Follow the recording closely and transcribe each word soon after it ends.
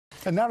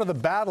And now to the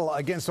battle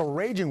against a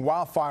raging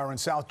wildfire in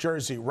South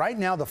Jersey. Right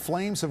now, the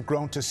flames have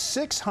grown to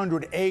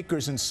 600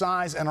 acres in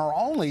size and are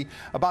only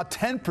about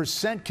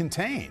 10%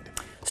 contained.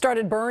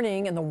 Started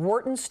burning in the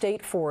Wharton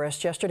State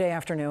Forest yesterday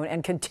afternoon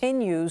and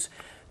continues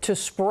to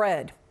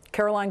spread.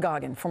 Caroline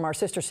Goggin from our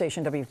sister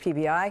station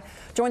WPBI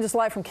joins us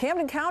live from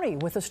Camden County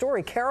with the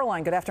story.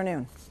 Caroline, good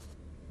afternoon.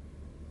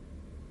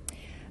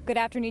 Good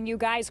afternoon, you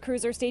guys.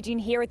 Crews are staging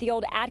here at the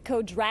old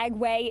Atco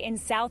Dragway in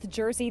South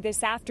Jersey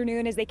this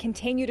afternoon as they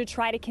continue to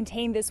try to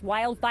contain this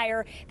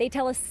wildfire. They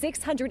tell us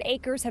 600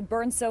 acres have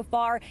burned so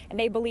far, and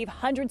they believe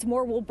hundreds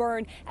more will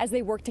burn as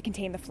they work to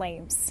contain the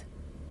flames.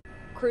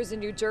 Crews in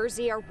New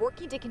Jersey are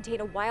working to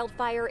contain a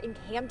wildfire in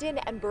Camden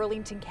and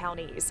Burlington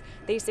counties.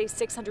 They say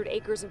 600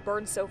 acres have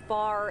burned so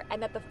far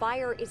and that the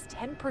fire is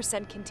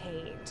 10%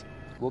 contained.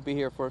 We'll be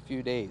here for a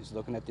few days.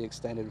 Looking at the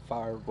extended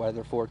fire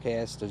weather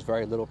forecast, there's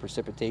very little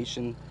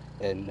precipitation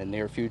in the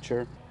near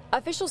future.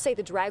 Officials say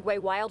the Dragway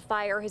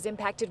wildfire has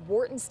impacted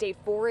Wharton State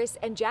Forest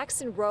and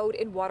Jackson Road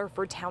in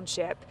Waterford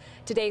Township.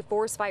 Today,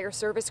 Forest Fire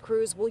Service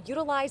crews will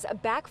utilize a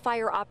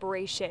backfire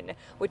operation,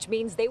 which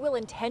means they will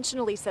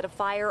intentionally set a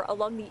fire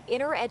along the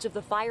inner edge of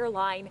the fire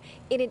line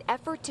in an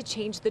effort to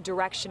change the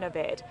direction of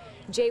it.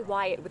 Jay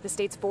Wyatt with the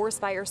state's Forest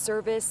Fire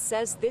Service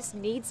says this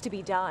needs to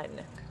be done.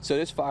 So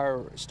this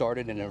fire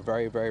started in a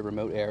very, very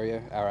remote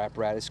area. Our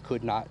apparatus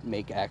could not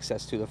make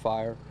access to the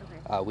fire.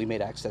 We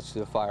made access to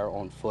the fire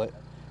on foot.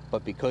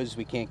 But because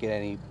we can't get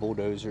any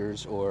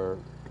bulldozers or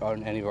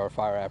on any of our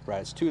fire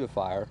apparatus to the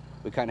fire,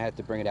 we kind of had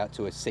to bring it out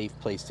to a safe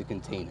place to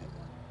contain it.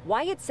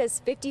 Wyatt says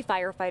 50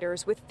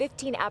 firefighters with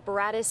 15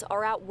 apparatus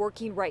are out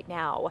working right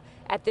now.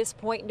 At this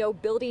point, no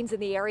buildings in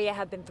the area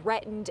have been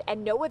threatened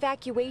and no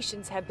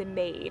evacuations have been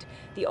made.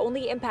 The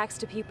only impacts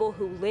to people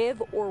who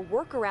live or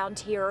work around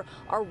here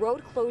are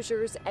road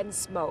closures and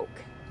smoke.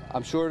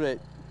 I'm sure that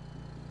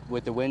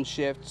with the wind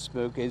shift,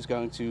 smoke is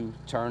going to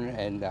turn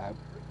and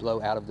blow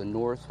out of the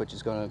north, which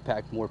is going to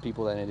impact more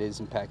people than it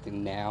is impacting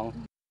now.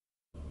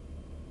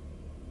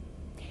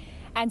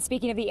 And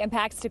speaking of the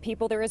impacts to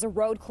people, there is a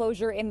road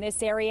closure in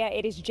this area.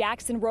 It is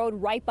Jackson Road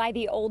right by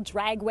the old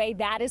Dragway.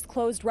 That is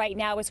closed right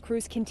now as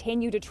crews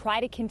continue to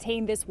try to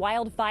contain this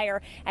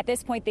wildfire. At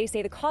this point, they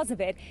say the cause of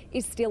it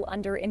is still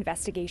under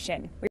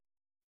investigation.